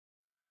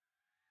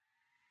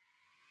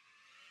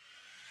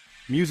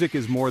Music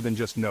is more than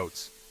just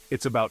notes.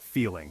 It's about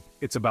feeling.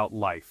 It's about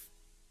life.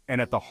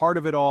 And at the heart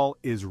of it all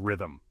is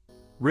rhythm.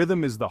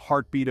 Rhythm is the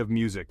heartbeat of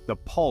music, the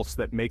pulse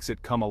that makes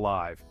it come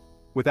alive.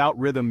 Without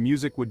rhythm,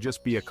 music would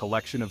just be a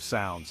collection of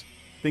sounds.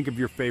 Think of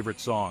your favorite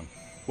song.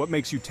 What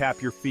makes you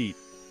tap your feet?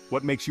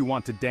 What makes you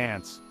want to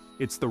dance?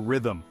 It's the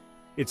rhythm.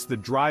 It's the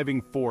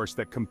driving force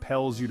that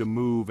compels you to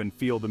move and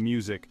feel the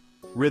music.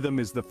 Rhythm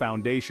is the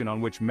foundation on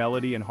which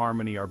melody and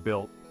harmony are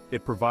built.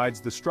 It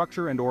provides the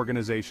structure and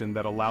organization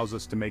that allows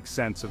us to make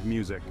sense of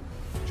music.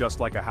 Just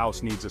like a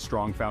house needs a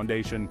strong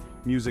foundation,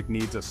 music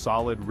needs a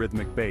solid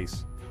rhythmic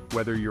base.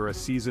 Whether you're a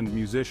seasoned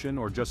musician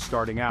or just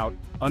starting out,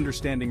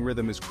 understanding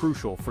rhythm is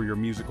crucial for your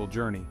musical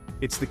journey.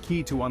 It's the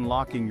key to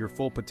unlocking your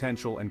full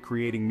potential and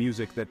creating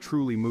music that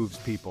truly moves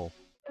people.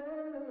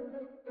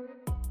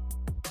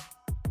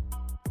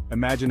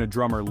 Imagine a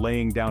drummer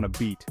laying down a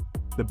beat.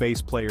 The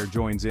bass player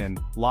joins in,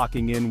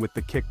 locking in with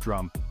the kick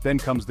drum. Then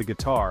comes the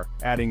guitar,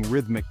 adding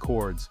rhythmic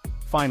chords.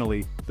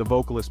 Finally, the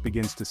vocalist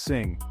begins to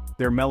sing,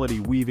 their melody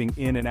weaving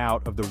in and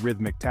out of the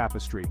rhythmic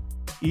tapestry.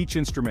 Each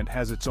instrument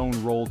has its own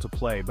role to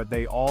play, but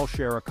they all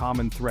share a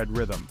common thread: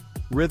 rhythm.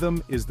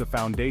 Rhythm is the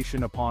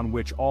foundation upon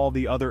which all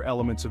the other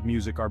elements of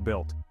music are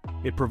built.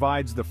 It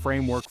provides the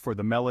framework for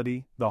the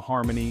melody, the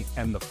harmony,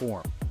 and the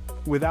form.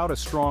 Without a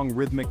strong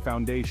rhythmic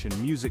foundation,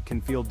 music can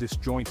feel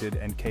disjointed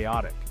and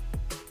chaotic.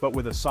 But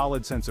with a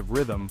solid sense of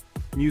rhythm,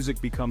 music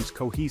becomes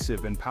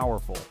cohesive and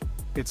powerful.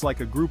 It's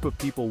like a group of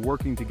people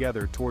working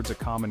together towards a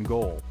common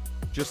goal.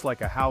 Just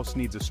like a house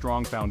needs a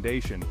strong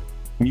foundation,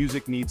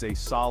 music needs a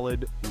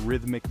solid,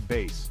 rhythmic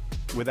base.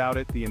 Without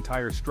it, the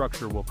entire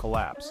structure will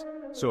collapse.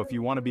 So if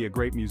you want to be a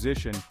great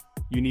musician,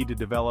 you need to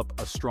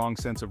develop a strong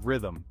sense of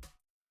rhythm.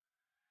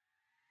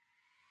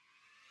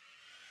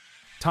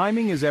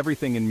 Timing is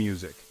everything in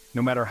music.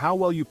 No matter how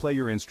well you play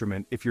your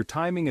instrument, if your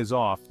timing is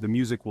off, the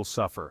music will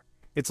suffer.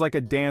 It's like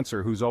a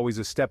dancer who's always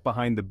a step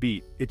behind the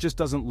beat. It just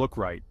doesn't look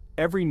right.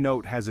 Every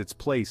note has its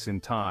place in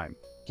time.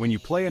 When you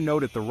play a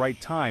note at the right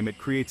time, it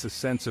creates a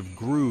sense of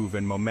groove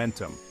and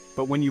momentum.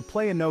 But when you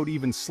play a note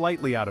even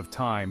slightly out of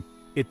time,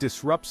 it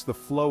disrupts the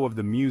flow of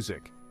the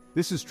music.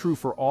 This is true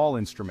for all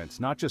instruments,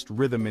 not just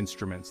rhythm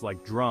instruments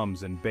like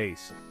drums and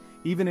bass.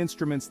 Even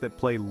instruments that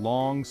play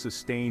long,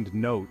 sustained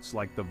notes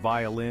like the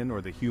violin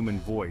or the human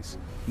voice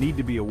need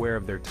to be aware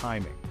of their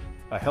timing.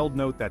 A held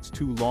note that's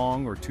too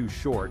long or too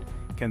short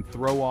can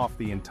throw off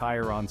the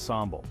entire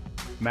ensemble.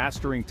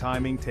 Mastering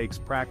timing takes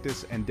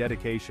practice and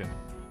dedication,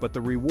 but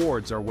the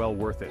rewards are well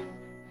worth it.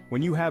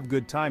 When you have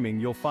good timing,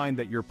 you'll find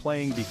that your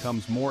playing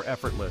becomes more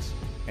effortless,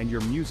 and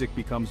your music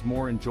becomes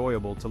more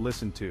enjoyable to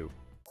listen to.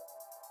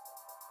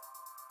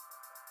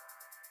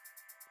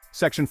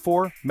 Section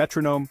 4,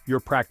 Metronome, your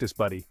practice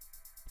buddy.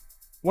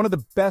 One of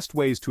the best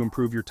ways to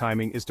improve your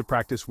timing is to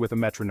practice with a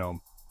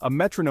metronome. A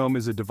metronome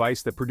is a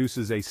device that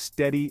produces a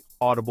steady,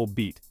 audible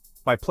beat.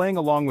 By playing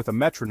along with a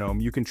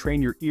metronome, you can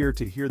train your ear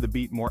to hear the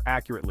beat more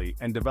accurately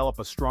and develop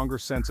a stronger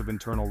sense of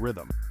internal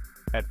rhythm.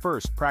 At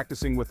first,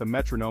 practicing with a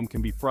metronome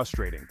can be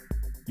frustrating.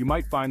 You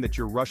might find that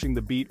you're rushing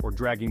the beat or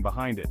dragging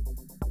behind it.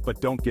 But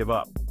don't give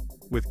up.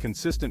 With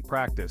consistent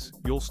practice,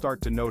 you'll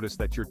start to notice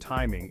that your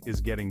timing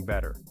is getting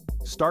better.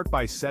 Start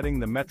by setting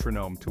the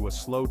metronome to a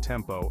slow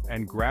tempo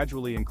and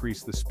gradually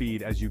increase the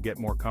speed as you get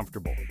more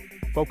comfortable.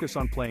 Focus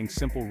on playing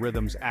simple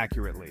rhythms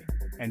accurately,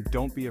 and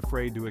don't be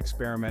afraid to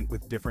experiment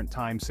with different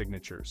time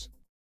signatures.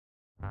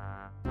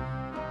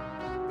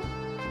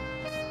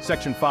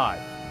 Section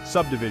 5.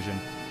 Subdivision,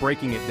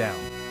 breaking it down.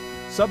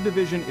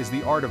 Subdivision is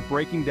the art of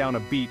breaking down a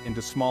beat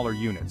into smaller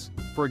units.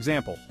 For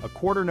example, a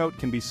quarter note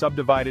can be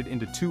subdivided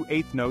into 2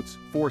 eighth notes,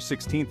 4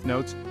 16th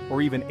notes,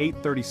 or even 8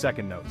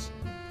 32nd notes.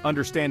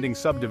 Understanding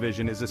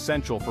subdivision is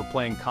essential for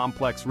playing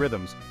complex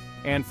rhythms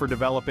and for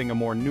developing a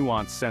more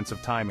nuanced sense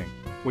of timing.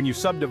 When you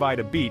subdivide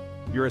a beat,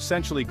 you're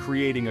essentially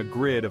creating a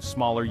grid of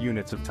smaller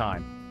units of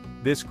time.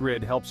 This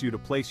grid helps you to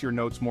place your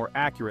notes more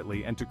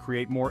accurately and to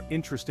create more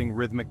interesting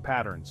rhythmic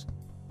patterns.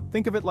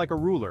 Think of it like a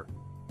ruler.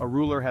 A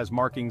ruler has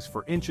markings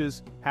for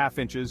inches, half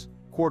inches,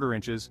 quarter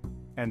inches,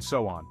 and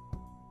so on.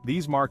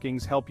 These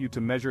markings help you to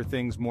measure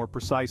things more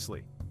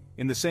precisely.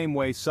 In the same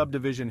way,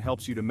 subdivision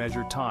helps you to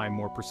measure time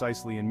more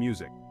precisely in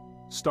music.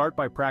 Start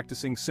by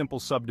practicing simple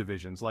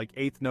subdivisions like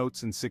eighth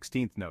notes and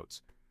 16th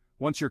notes.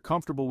 Once you're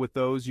comfortable with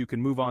those, you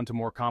can move on to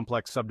more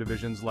complex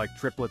subdivisions like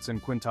triplets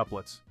and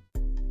quintuplets.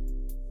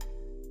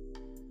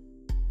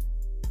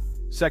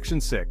 Section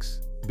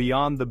 6.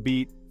 Beyond the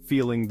beat,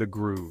 feeling the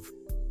groove.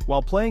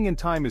 While playing in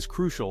time is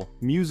crucial,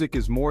 music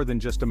is more than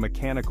just a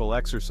mechanical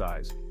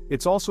exercise.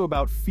 It's also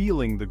about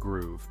feeling the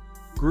groove.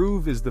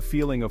 Groove is the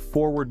feeling of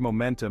forward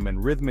momentum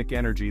and rhythmic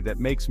energy that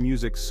makes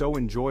music so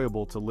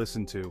enjoyable to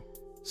listen to.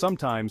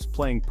 Sometimes,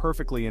 playing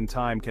perfectly in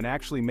time can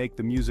actually make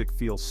the music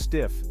feel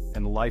stiff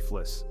and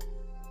lifeless.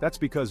 That's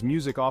because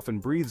music often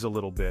breathes a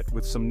little bit,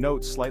 with some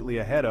notes slightly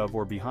ahead of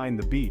or behind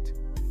the beat.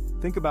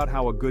 Think about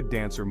how a good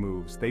dancer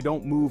moves. They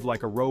don't move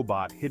like a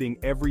robot, hitting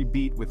every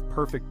beat with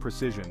perfect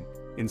precision.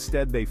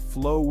 Instead, they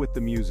flow with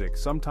the music,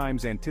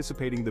 sometimes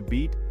anticipating the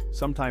beat,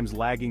 sometimes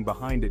lagging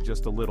behind it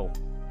just a little.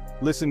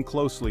 Listen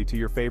closely to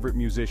your favorite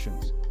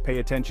musicians. Pay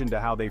attention to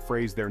how they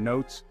phrase their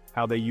notes,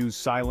 how they use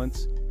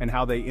silence, and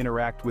how they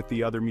interact with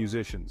the other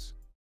musicians.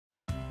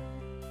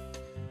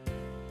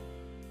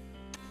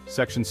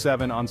 Section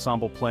 7.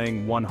 Ensemble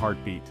playing, one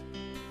heartbeat.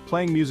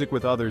 Playing music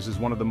with others is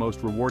one of the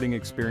most rewarding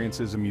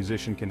experiences a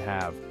musician can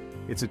have.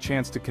 It's a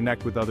chance to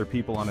connect with other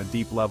people on a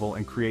deep level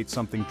and create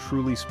something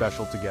truly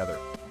special together.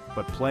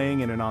 But playing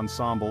in an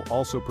ensemble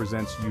also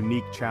presents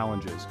unique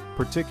challenges,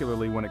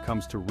 particularly when it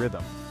comes to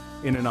rhythm.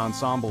 In an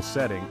ensemble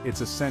setting,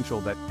 it's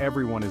essential that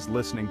everyone is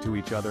listening to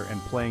each other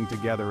and playing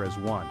together as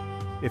one.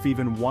 If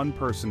even one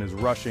person is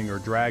rushing or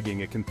dragging,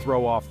 it can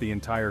throw off the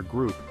entire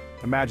group.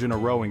 Imagine a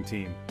rowing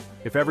team.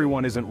 If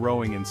everyone isn't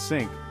rowing in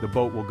sync, the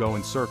boat will go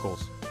in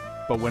circles.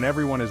 But when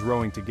everyone is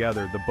rowing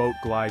together, the boat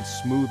glides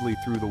smoothly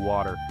through the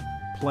water.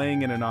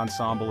 Playing in an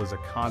ensemble is a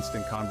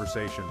constant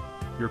conversation.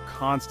 You're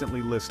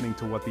constantly listening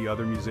to what the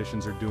other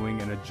musicians are doing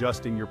and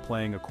adjusting your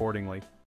playing accordingly.